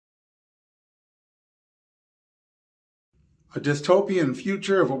A dystopian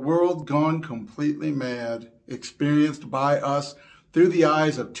future of a world gone completely mad, experienced by us through the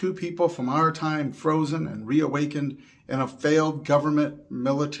eyes of two people from our time frozen and reawakened in a failed government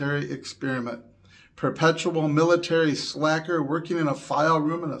military experiment. Perpetual military slacker working in a file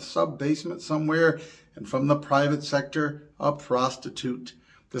room in a sub-basement somewhere, and from the private sector, a prostitute.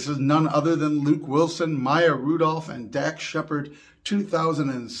 This is none other than Luke Wilson, Maya Rudolph, and Dax Shepard,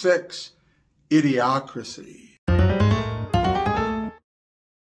 2006, Idiocracy.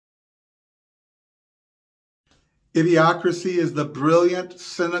 Idiocracy is the brilliant,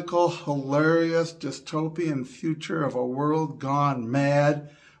 cynical, hilarious, dystopian future of a world gone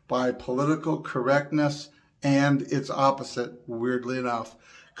mad by political correctness and its opposite, weirdly enough.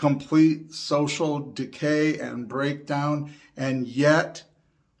 Complete social decay and breakdown, and yet,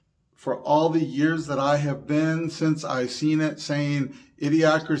 for all the years that I have been since I've seen it, saying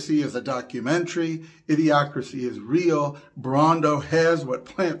Idiocracy is a documentary, Idiocracy is real, Brando has what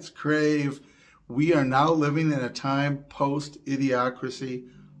plants crave, we are now living in a time post-Idiocracy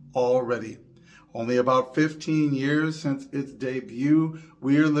already. Only about 15 years since its debut,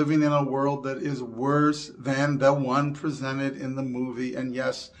 we are living in a world that is worse than the one presented in the movie. And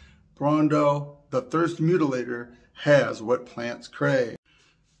yes, Brando, the thirst mutilator, has what plants crave.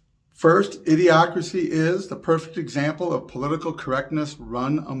 First, Idiocracy is the perfect example of political correctness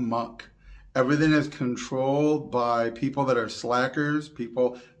run amok. Everything is controlled by people that are slackers.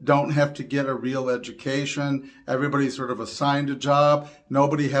 People don't have to get a real education. Everybody's sort of assigned a job.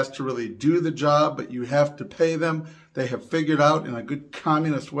 Nobody has to really do the job, but you have to pay them. They have figured out in a good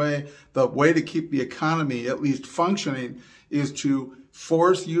communist way, the way to keep the economy at least functioning is to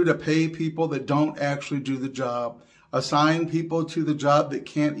force you to pay people that don't actually do the job. Assign people to the job that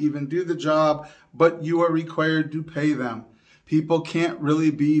can't even do the job, but you are required to pay them. People can't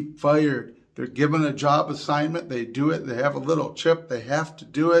really be fired. They're given a job assignment, they do it, they have a little chip, they have to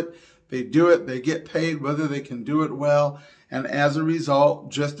do it, they get paid whether they can do it well, and as a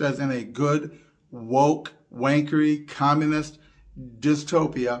result, just as in a good, woke, wankery, communist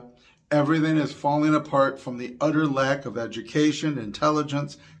dystopia, everything is falling apart from the utter lack of education,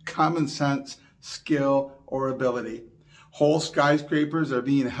 intelligence, common sense, skill, or ability. Whole skyscrapers are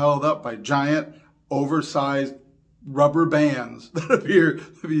being held up by giant, oversized rubber bands that appear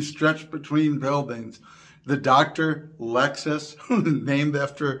to be stretched between buildings. The Dr. Lexus, named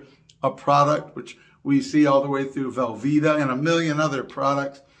after a product which we see all the way through Velveeta and a million other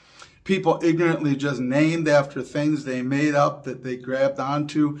products. People ignorantly just named after things they made up that they grabbed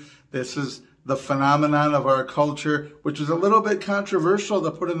onto. This is the phenomenon of our culture, which is a little bit controversial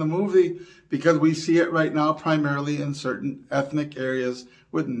to put in the movie because we see it right now primarily in certain ethnic areas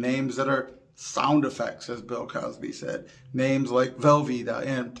with names that are sound effects, as Bill Cosby said. Names like Velveeta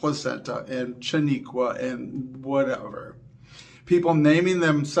and Placenta and Chaniqua and whatever. People naming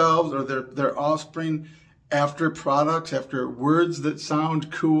themselves or their offspring after products, after words that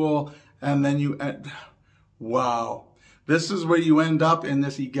sound cool, and then wow. This is where you end up in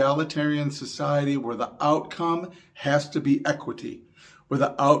this egalitarian society where the outcome has to be equity, where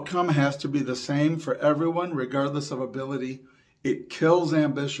the outcome has to be the same for everyone regardless of ability. It kills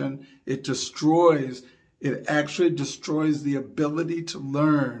ambition. It actually destroys the ability to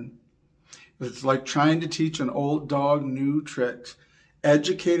learn. It's like trying to teach an old dog new tricks.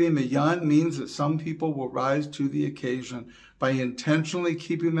 Educating the young means that some people will rise to the occasion. By intentionally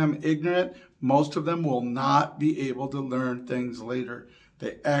keeping them ignorant, most of them will not be able to learn things later.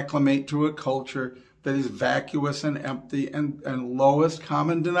 They acclimate to a culture that is vacuous and empty and lowest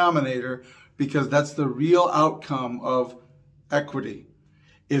common denominator, because that's the real outcome of equity,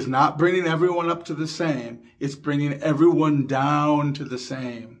 is not bringing everyone up to the same, it's bringing everyone down to the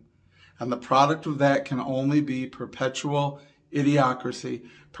same. And the product of that can only be perpetual idiocracy,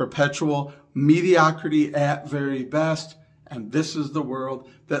 perpetual mediocrity at very best. And this is the world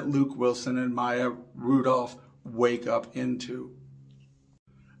that Luke Wilson and Maya Rudolph wake up into.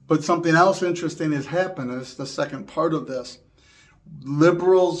 But something else interesting has happened, and it's the second part of this.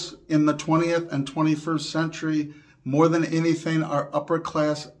 Liberals in the 20th and 21st century, more than anything, are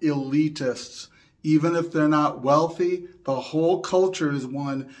upper-class elitists. Even if they're not wealthy, the whole culture is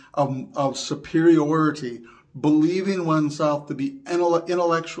one of superiority, believing oneself to be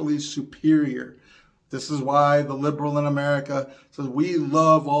intellectually superior. This is why the liberal in America says we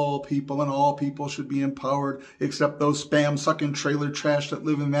love all people and all people should be empowered except those spam-sucking trailer trash that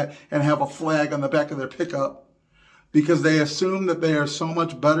live in that and have a flag on the back of their pickup. Because they assume that they are so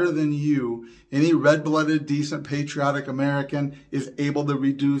much better than you. Any red-blooded, decent, patriotic American is able to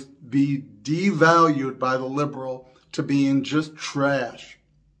be devalued by the liberal to being just trash.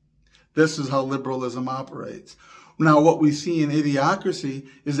 This is how liberalism operates. Now, what we see in Idiocracy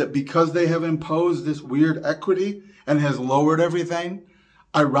is that because they have imposed this weird equity and has lowered everything,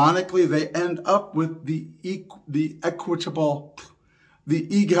 ironically, they end up with the equitable, the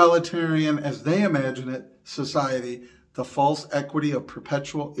egalitarian, as they imagine it, society, the false equity of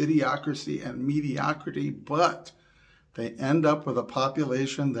perpetual idiocracy and mediocrity, but they end up with a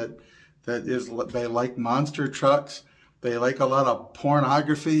population that they like monster trucks, they like a lot of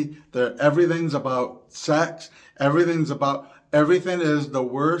pornography, everything's about sex, everything is the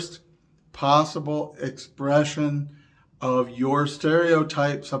worst possible expression of your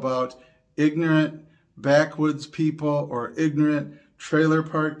stereotypes about ignorant backwoods people or ignorant trailer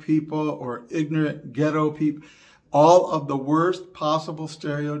park people or ignorant ghetto people. All of the worst possible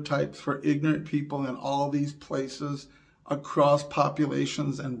stereotypes for ignorant people in all these places across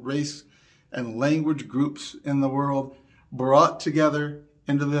populations and race and language groups in the world brought together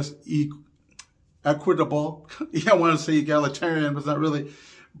into this equitable, I want to say egalitarian, but it's not really,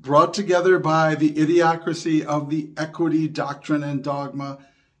 brought together by the idiocracy of the equity doctrine and dogma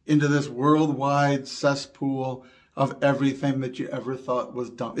into this worldwide cesspool of everything that you ever thought was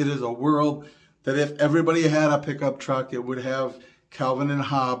dumb. It is a world that if everybody had a pickup truck, it would have Calvin and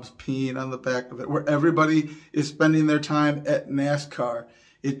Hobbes peeing on the back of it, where everybody is spending their time at NASCAR.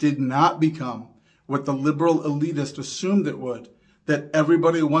 It did not become what the liberal elitist assumed it would, that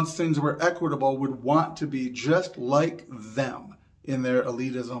everybody, once things were equitable, would want to be just like them in their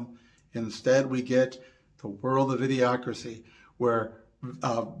elitism. Instead, we get the world of idiocracy, where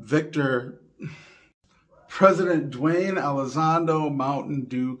President Dwayne Elizondo Mountain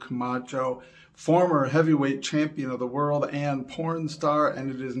Dew Camacho, former heavyweight champion of the world and porn star,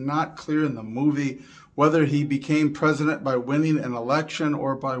 and it is not clear in the movie whether he became president by winning an election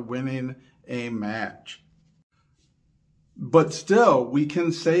or by winning a match. But still, we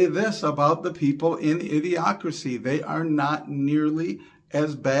can say this about the people in Idiocracy. They are not nearly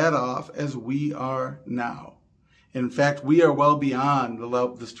as bad off as we are now. In fact, we are well beyond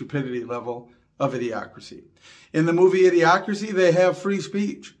the stupidity level of Idiocracy. In the movie Idiocracy, they have free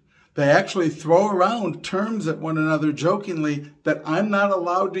speech. They actually throw around terms at one another jokingly that I'm not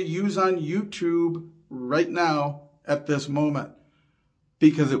allowed to use on YouTube right now at this moment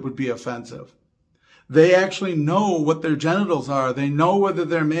because it would be offensive. They actually know what their genitals are. They know whether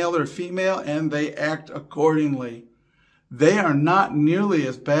they're male or female, and they act accordingly. They are not nearly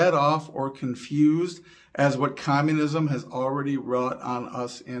as bad off or confused as what communism has already wrought on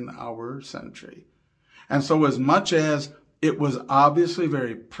us in our century. And so as much as it was obviously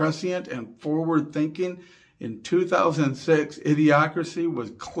very prescient and forward-thinking, in 2006, Idiocracy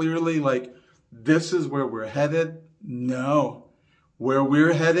was clearly like, this is where we're headed. No. Where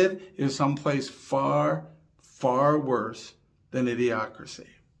we're headed is someplace far, far worse than Idiocracy.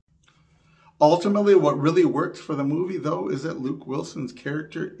 Ultimately, what really works for the movie, though, is that Luke Wilson's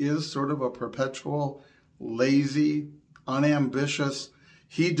character is sort of a perpetual, lazy, unambitious.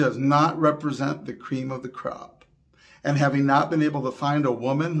 He does not represent the cream of the crop. And having not been able to find a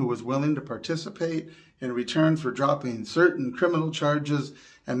woman who was willing to participate in return for dropping certain criminal charges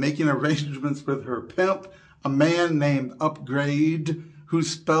and making arrangements with her pimp, a man named Upgrade, who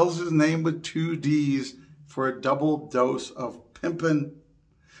spells his name with 2 D's for a double dose of pimpin',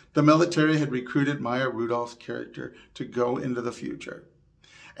 the military had recruited Maya Rudolph's character to go into the future.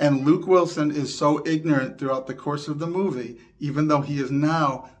 And Luke Wilson is so ignorant throughout the course of the movie, even though he is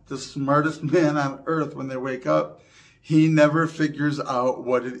now the smartest man on earth when they wake up, he never figures out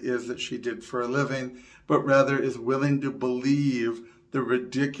what it is that she did for a living, but rather is willing to believe the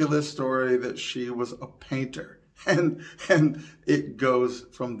ridiculous story that she was a painter. And it goes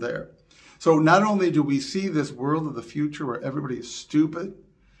from there. So not only do we see this world of the future where everybody is stupid,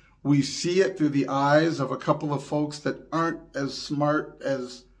 we see it through the eyes of a couple of folks that aren't as smart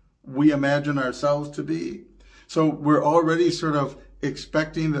as we imagine ourselves to be. So we're already sort of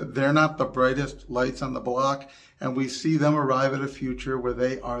expecting that they're not the brightest lights on the block, and we see them arrive at a future where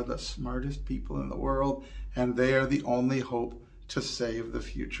they are the smartest people in the world, and they are the only hope to save the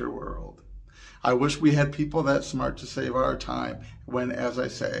future world. I wish we had people that smart to save our time when, as I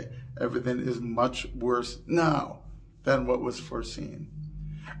say, everything is much worse now than what was foreseen.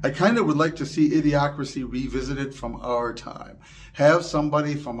 I kind of would like to see Idiocracy revisited from our time. Have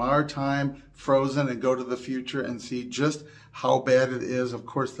somebody from our time frozen and go to the future and see just how bad it is. Of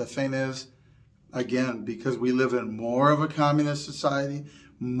course, the thing is, again, because we live in more of a communist society,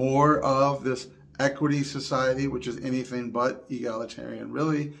 more of this equity society, which is anything but egalitarian,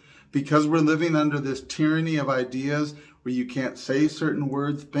 really, because we're living under this tyranny of ideas where you can't say certain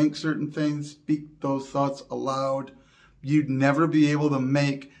words, think certain things, speak those thoughts aloud, you'd never be able to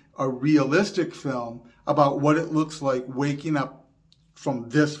make a realistic film about what it looks like waking up from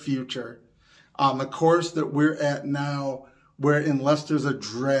this future on the course that we're at now, where unless there's a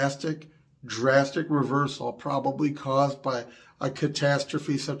drastic reversal, probably caused by a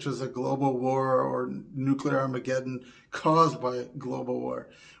catastrophe such as a global war or nuclear Armageddon caused by global war,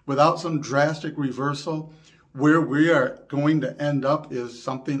 without some drastic reversal, where we are going to end up is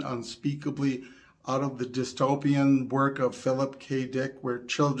something unspeakably out of the dystopian work of Philip K. Dick, where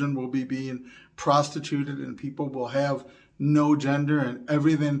children will be being prostituted and people will have no gender and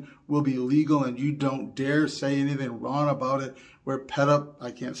everything will be legal and you don't dare say anything wrong about it, where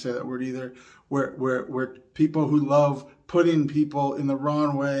I can't say that word either, where people who love putting people in the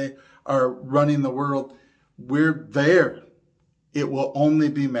wrong way are running the world. We're there. It will only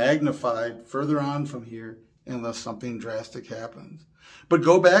be magnified further on from here unless something drastic happens. But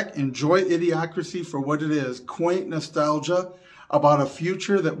go back, enjoy Idiocracy for what it is, quaint nostalgia about a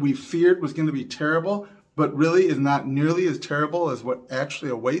future that we feared was going to be terrible, but really is not nearly as terrible as what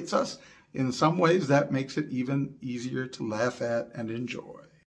actually awaits us. In some ways, that makes it even easier to laugh at and enjoy.